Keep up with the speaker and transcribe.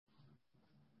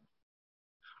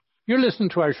You're listening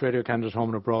to Irish Radio Canada's Home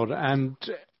and Abroad, and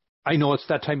I know it's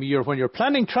that time of year when you're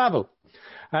planning travel.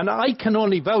 And I can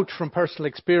only vouch from personal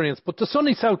experience, but the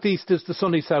sunny southeast is the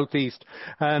sunny southeast.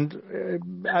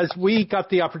 And as we got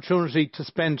the opportunity to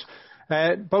spend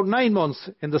about 9 months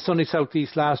in the sunny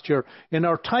southeast last year, in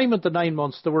our time of the 9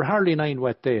 months, there were hardly 9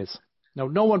 wet days. Now,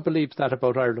 no one believes that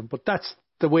about Ireland, but that's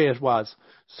the way it was.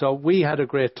 So we had a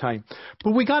great time.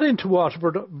 But we got into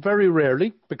Waterford very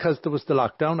rarely because there was the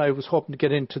lockdown. I was hoping to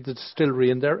get into the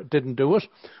distillery in there. Didn't do it.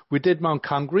 We did Mount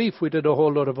Congreve. We did a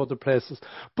whole lot of other places.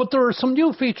 But there are some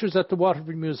new features at the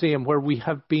Waterford Museum where we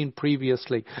have been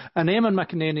previously. And Éamonn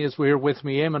McEneaney is here with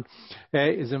me. Éamonn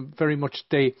is very much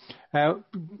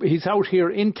he's out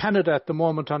here in Canada at the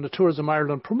moment on the Tourism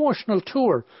Ireland promotional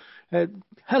tour,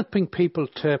 helping people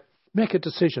to make a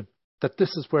decision that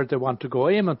this is where they want to go.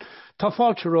 Éamonn, tá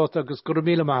fáilte rót agus go raibh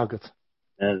míle mágad.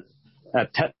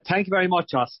 Thank you very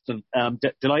much, Austin.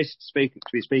 Delighted to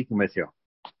be speaking with you.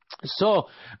 So,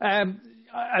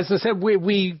 as I said,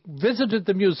 we visited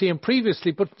the museum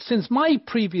previously, but since my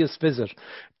previous visit,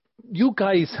 you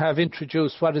guys have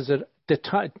introduced, what is it,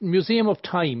 the Museum of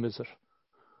Time, is it?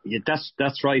 Yeah,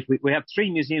 that's right. We have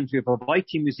 3 museums. We have a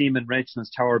Viking Museum in Reginald's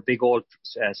Tower, big old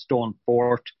stone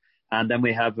fort, and then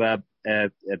we have a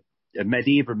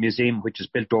medieval museum which is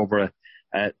built over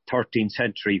a 13th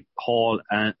century hall,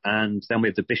 and then we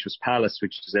have the Bishop's Palace,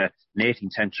 which is an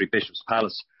 18th century Bishop's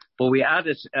Palace. But we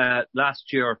added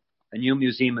last year a new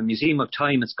museum, a Museum of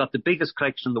Time. It's got the biggest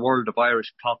collection in the world of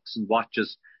Irish clocks and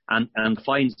watches, and the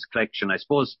finest collection. I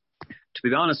suppose, to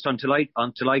be honest, until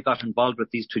I got involved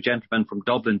with these 2 gentlemen from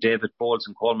Dublin, David Bowles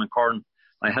and Coleman Curran,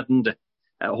 I hadn't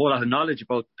a whole lot of knowledge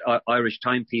about Irish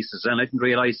timepieces, and I didn't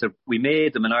realise that we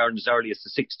made them in Ireland as early as the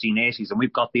 1680s, and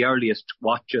we've got the earliest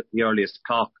watch, the earliest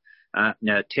clock,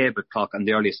 table clock, and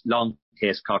the earliest long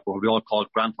case clock, what we all call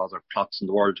grandfather clocks in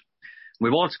the world.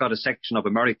 We've also got a section of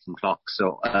American clocks,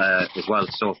 as well.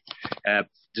 So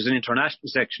there's an international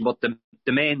section, but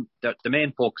the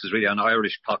main focus is really on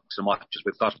Irish clocks and watches.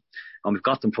 We've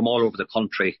got them from all over the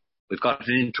country. We've got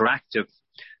an interactive.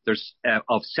 There's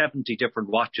of 70 different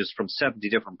watches from 70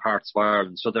 different parts of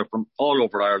Ireland. So they're from all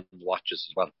over Ireland, watches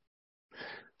as well.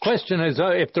 Question is,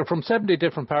 if they're from 70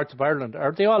 different parts of Ireland,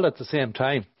 are they all at the same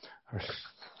time?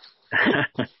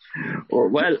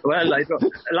 well, I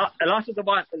don't, a lot of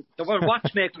there were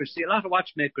watchmakers. See, a lot of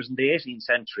watchmakers in the 18th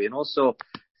century, and also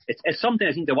it's something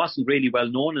I think that wasn't really well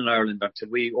known in Ireland until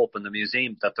we opened the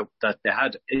museum. That they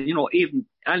had, even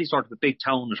any sort of a big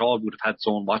town at all would have had its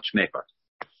own watchmaker.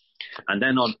 And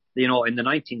then in the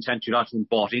 19th century, lots of them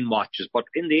bought in watches. But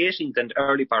in the 18th and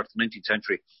early part of the 19th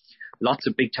century, lots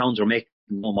of big towns were making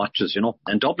their own watches,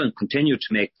 and Dublin continued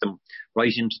to make them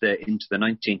right into the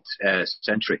 19th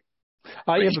century.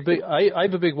 I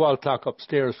have a big wall clock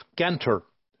upstairs, Ganter,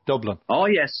 Dublin. Oh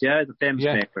yes, yeah, the famous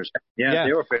makers. Yeah,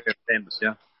 they were very famous.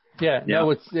 Yeah. Yeah,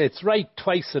 no, it's right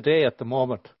twice a day at the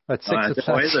moment at 6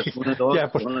 o'clock. Is it? One of those? Yeah,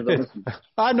 but one of those.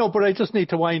 I know, but I just need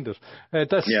to wind it.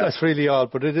 That's really all,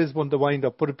 but it is one to wind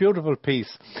up. But a beautiful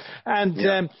piece. And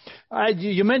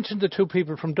you mentioned the 2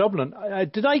 people from Dublin.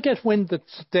 Did I get wind that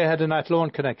they had an Athlone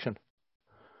connection?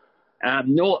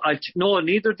 No,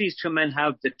 neither of these 2 men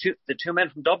have. The two men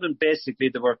from Dublin, basically,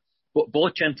 they were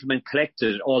both gentlemen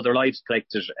all their lives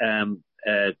collected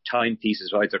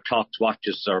timepieces, either clocks,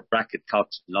 watches, or bracket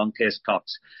clocks, long case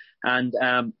clocks. And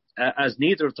as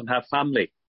neither of them have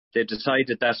family, they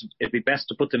decided that it'd be best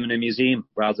to put them in a museum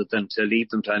rather than to leave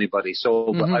them to anybody.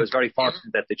 So I was very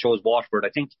fortunate that they chose Waterford. I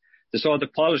think they saw the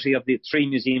quality of the 3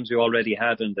 museums we already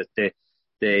had, and that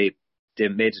they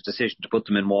made a decision to put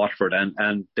them in Waterford,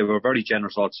 and they were very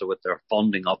generous also with their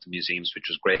funding of the museums, which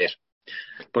was great.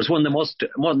 But it's one of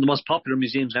the most popular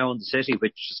museums now in the city,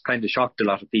 which has kind of shocked a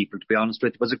lot of people, to be honest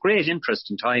with you. It was a great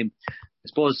interest in time. I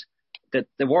suppose that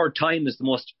the word time is the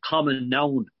most common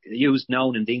used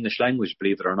noun in the English language,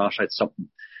 believe it or not. It's something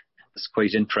that's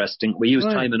quite interesting. We use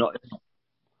time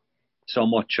so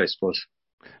much, I suppose.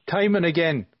 Time and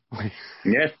again.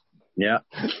 Yes. Yeah.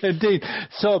 Indeed.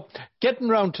 So, getting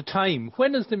round to time,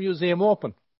 when is the museum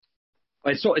open?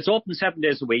 So it's open 7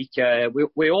 days a week.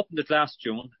 We opened it last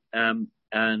June, and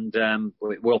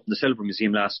we opened the Silver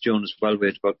Museum last June as well. We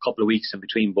had about a couple of weeks in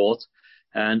between both,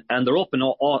 and they're open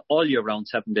all year round,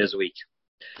 7 days a week.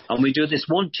 And we do this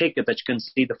one ticket that you can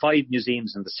see the 5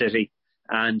 museums in the city,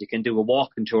 and you can do a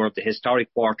walking tour of the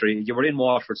historic quarter. You were in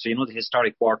Waterford, so you know the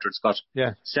historic quarter. It's got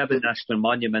 7 national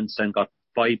monuments and got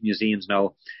 5 museums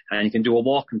now, and you can do a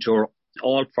walking tour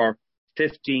all for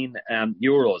 €15,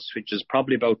 which is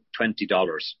probably about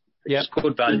 $20. Which is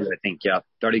good value, I think. Yeah,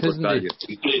 very good value.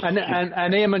 And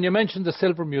Éamonn, you mentioned the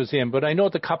Silver Museum, but I know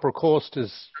the Copper Coast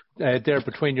is there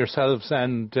between yourselves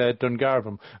and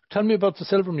Dungarvan. Tell me about the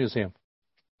Silver Museum.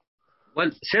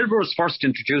 Well, silver was first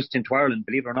introduced into Ireland,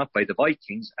 believe it or not, by the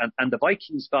Vikings, and the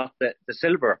Vikings got the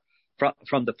silver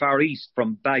from the Far East,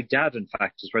 from Baghdad, in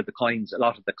fact, is where a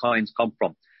lot of the coins come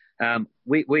from.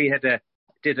 We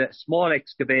did a small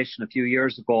excavation a few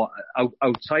years ago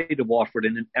outside of Waterford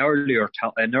in an earlier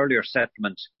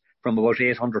settlement from about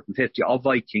 850 of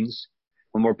Vikings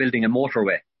when we were building a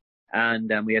motorway.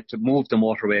 And we had to move the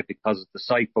motorway because of the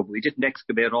site, but we didn't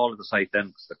excavate all of the site then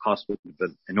because the cost would have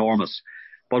been enormous.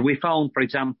 But we found, for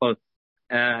example,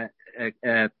 Arabic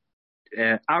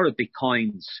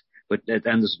coins, and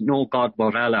there's no God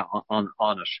but Allah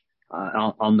on it.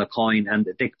 On the coin, and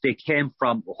they came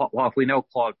from what we now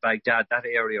call Baghdad, that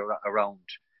area around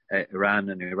Iran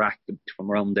and Iraq, from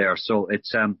around there. So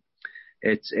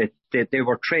they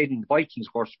were trading. The Vikings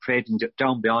were trading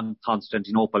down beyond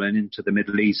Constantinople and into the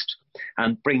Middle East,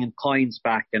 and bringing coins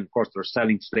back. And of course, they were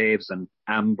selling slaves and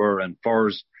amber and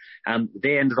furs. And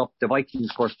they ended up. The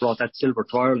Vikings, of course, brought that silver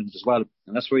to Ireland as well,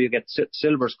 and that's where you get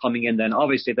silvers coming in. Then,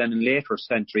 obviously, then in later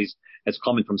centuries, it's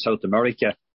coming from South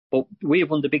America. But we have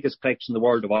one of the biggest collections in the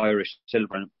world of Irish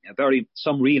silver, and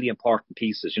some really important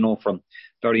pieces, from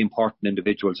very important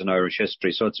individuals in Irish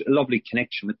history. So it's a lovely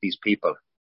connection with these people.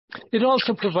 It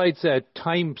also provides a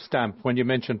time stamp when you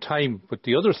mention time with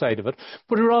the other side of it,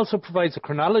 but it also provides a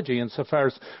chronology insofar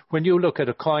as when you look at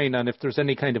a coin and if there's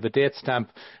any kind of a date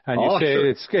stamp and you say sure.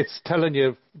 It's telling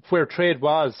you where trade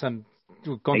was and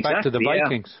going back to the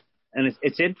Vikings. Yeah. And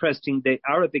it's interesting, the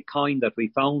Arabic coin that we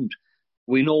found,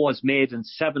 we know was made in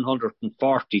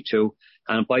 742,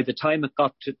 and by the time it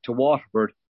got to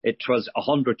Waterford, it was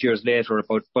 100 years later,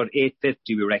 about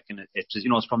 850, we reckon. It's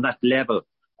from that level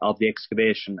of the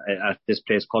excavation at this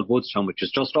place called Woodstown, which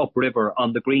is just upriver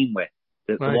on the Greenway,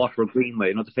 the Waterford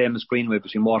Greenway, the famous Greenway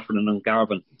between Waterford and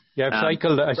Dungarvan. Yeah, I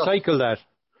cycled that.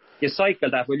 You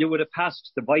cycled that. Well, you would have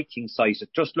passed the Viking site.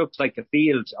 It just looks like a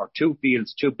field, or two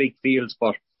big fields,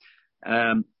 but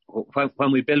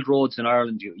when we build roads in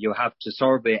Ireland, you have to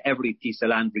survey every piece of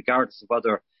land, regardless of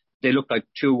whether they look like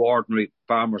two ordinary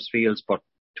farmers' fields. But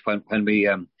when we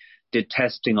did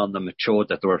testing on them, it showed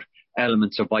that there were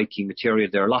elements of Viking material.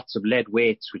 There are lots of lead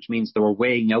weights, which means they were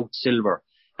weighing out silver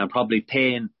and probably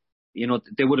paying.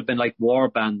 They would have been like war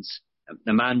bands.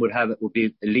 The man would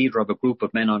be a leader of a group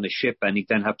of men on a ship, and he'd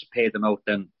then have to pay them out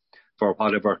then for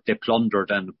whatever they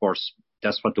plundered. And of course,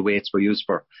 that's what the weights were used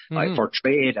for, for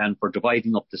trade and for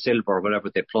dividing up the silver or whatever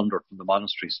they plundered from the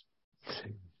monasteries.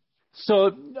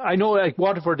 So I know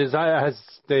Waterford has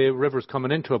the rivers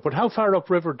coming into it, but how far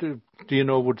upriver do you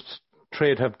know would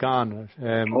trade have gone?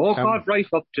 Right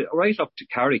up to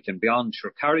Carrick and beyond.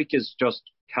 Sure, Carrick is just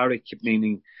Carrick,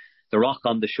 meaning the rock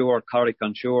on the shore, Carrick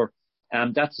on shore.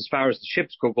 And that's as far as the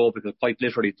ships could go, because quite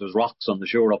literally there's rocks on the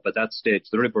shore up at that stage,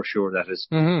 the river shore, that is.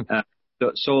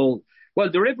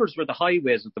 The rivers were the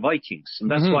highways of the Vikings,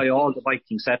 and that's why all the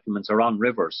Viking settlements are on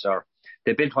rivers. Or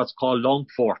they built what's called long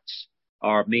forts,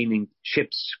 or meaning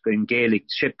ships in Gaelic,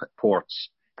 ship ports.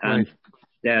 And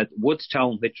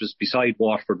Woodstown, which was beside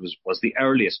Waterford, was the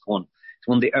earliest one. It's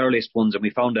one of the earliest ones, and we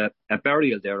found a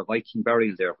burial there, a Viking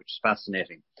burial there, which is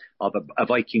fascinating, of a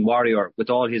Viking warrior with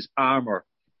all his armour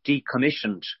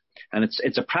decommissioned. And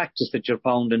it's a practice that you're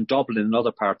found in Dublin and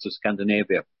other parts of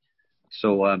Scandinavia.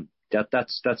 So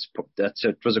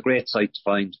it was a great site to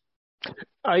find.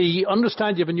 I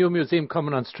understand you have a new museum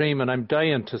coming on stream, and I'm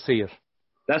dying to see it.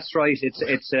 That's right.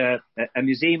 It's a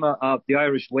museum of the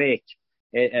Irish wake.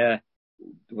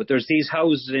 There's these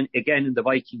houses in the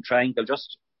Viking Triangle,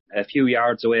 just a few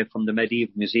yards away from the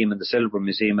Medieval Museum and the Silver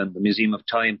Museum and the Museum of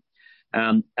Time.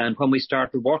 And when we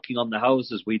started working on the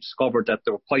houses, we discovered that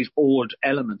there were quite old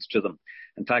elements to them.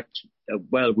 In fact,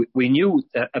 we knew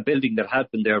a building that had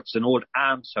been there. It was an old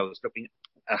almshouse,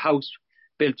 a house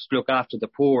built to look after the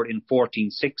poor in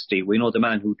 1460. We know the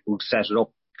man who set it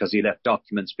up because he left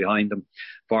documents behind him,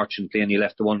 fortunately, and he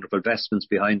left the wonderful vestments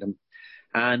behind him.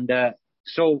 And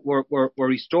so we're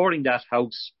restoring that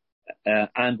house,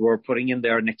 and we're putting in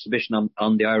there an exhibition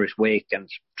on the Irish wake and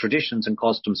traditions and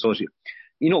customs. So,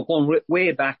 going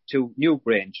way back to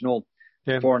Newgrange,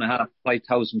 4,500,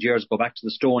 5,000 years ago, back to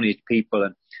the Stone Age people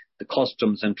and the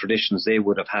customs and traditions they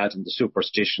would have had and the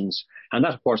superstitions. And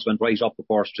that, of course, went right up, of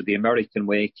course, to the American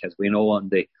wake, as we know, and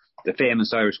the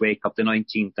famous Irish wake of the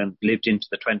 19th and lived into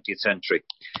the 20th century.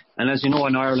 And as you know,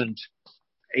 in Ireland,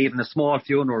 even a small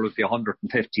funeral would be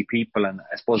 150 people. And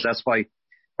I suppose that's why,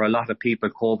 for a lot of people,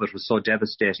 COVID was so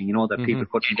devastating, that people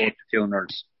couldn't go to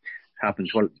funerals.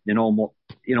 Happened. Well,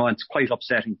 it's quite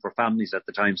upsetting for families at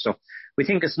the time. So we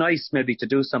think it's nice maybe to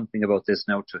do something about this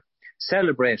now, to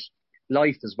celebrate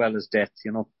life as well as death,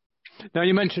 Now,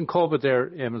 you mentioned COVID there,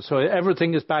 Éamonn. So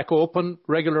everything is back open,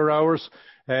 regular hours.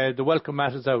 The welcome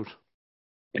mat is out.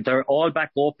 They're all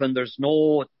back open. There's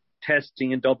no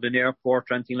testing in Dublin Airport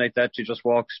or anything like that. You just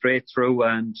walk straight through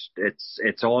and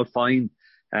it's all fine.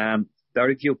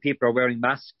 Very few people are wearing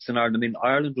masks in Ireland. I mean,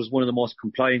 Ireland was one of the most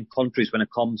compliant countries when it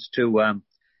comes to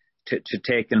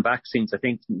taking vaccines. I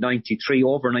think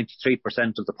over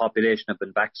 93% of the population have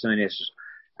been vaccinated.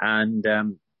 And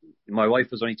my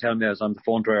wife was only telling me, I was on the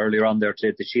phone to her earlier on there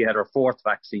today, that she had her 4th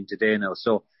vaccine today now.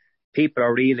 So people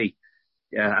are really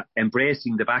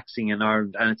embracing the vaccine in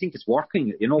Ireland, and I think it's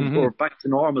working. You know, we're back to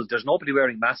normal. There's nobody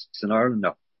wearing masks in Ireland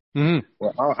now.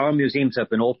 Well, our museums have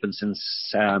been open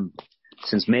since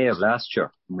May of last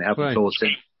year, and we haven't closed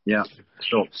in. Yeah.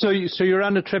 So you're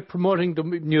on a trip promoting the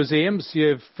museums.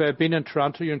 You've been in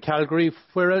Toronto, you're in Calgary.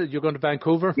 Where you're going to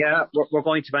Vancouver? Yeah, we're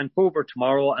going to Vancouver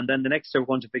tomorrow, and then the next day we're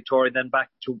going to Victoria, then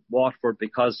back to Waterford,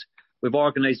 because we've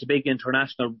organised a big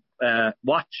international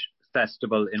watch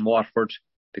festival in Waterford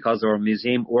because of our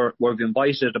museum. We've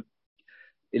invited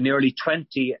nearly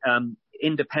 20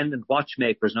 independent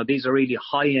watchmakers. Now, these are really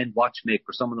high-end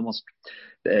watchmakers, some of the most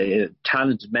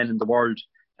talented men in the world.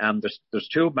 There's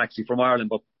 2 of them actually from Ireland,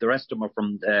 but the rest of them are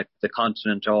from the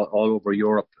continent, all over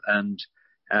Europe and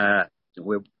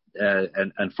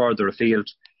further afield.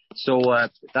 So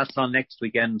that's on next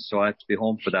weekend, so I have to be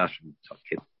home for that.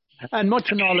 And much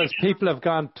and all, as people have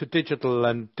gone to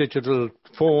digital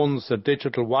phones and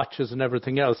digital watches and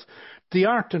everything else, the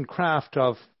art and craft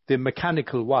of the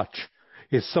mechanical watch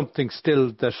is something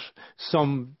still that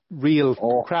some real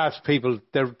craftspeople,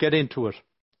 they get into it.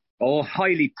 Oh,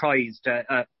 highly prized.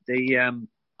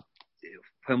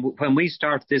 When we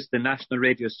started this, the national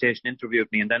radio station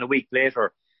interviewed me, and then a week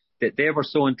later, they were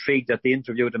so intrigued that they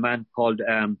interviewed a man called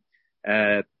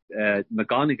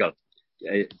McGonigal,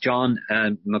 John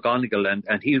McGonigal, and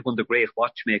he's one of the great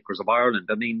watchmakers of Ireland.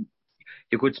 I mean,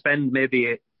 you could spend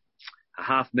maybe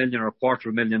 €500,000 or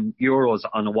 €250,000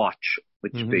 on a watch,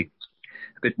 which would be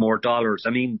a bit more dollars.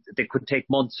 I mean, they could take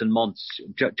months and months.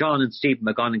 John and Stephen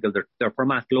McGonigal, they're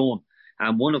from Athlone,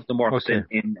 and one of them works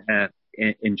in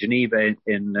Geneva,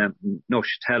 in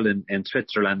Neuchâtel in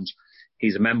Switzerland.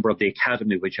 He's a member of the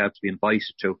academy, which I have to be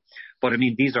invited to. But I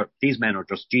mean, these men are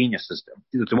just geniuses.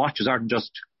 The watches aren't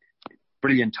just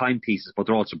brilliant timepieces, but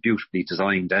they're also beautifully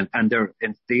designed, and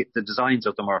the designs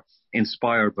of them are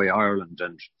inspired by Ireland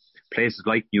and places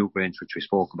like Newgrange, which we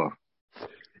spoke about.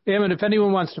 Éamonn, if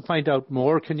anyone wants to find out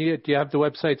more, do you have the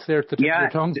websites there at the tip of your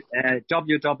tongue?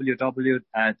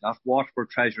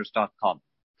 www.waterfordtreasures.com.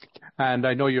 And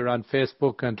I know you're on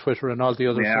Facebook and Twitter and all the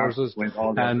other sources,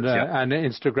 and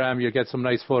Instagram. You get some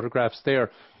nice photographs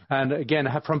there. And again,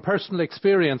 from personal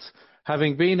experience,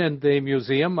 having been in the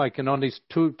museum, I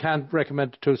can't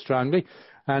recommend it too strongly.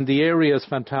 And the area is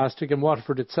fantastic, and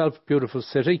Waterford itself, beautiful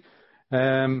city.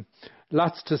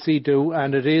 Lots to see,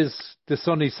 and it is the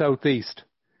sunny southeast.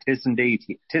 Tis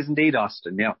indeed,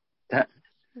 Austin, yeah.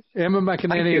 Éamonn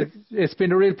McEneaney, it's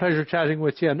been a real pleasure chatting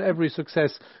with you, and every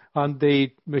success on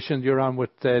the mission you're on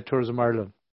with Tourism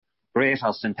Ireland. Great,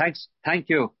 Austin. Thanks. Thank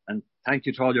you. And thank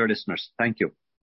you to all your listeners. Thank you.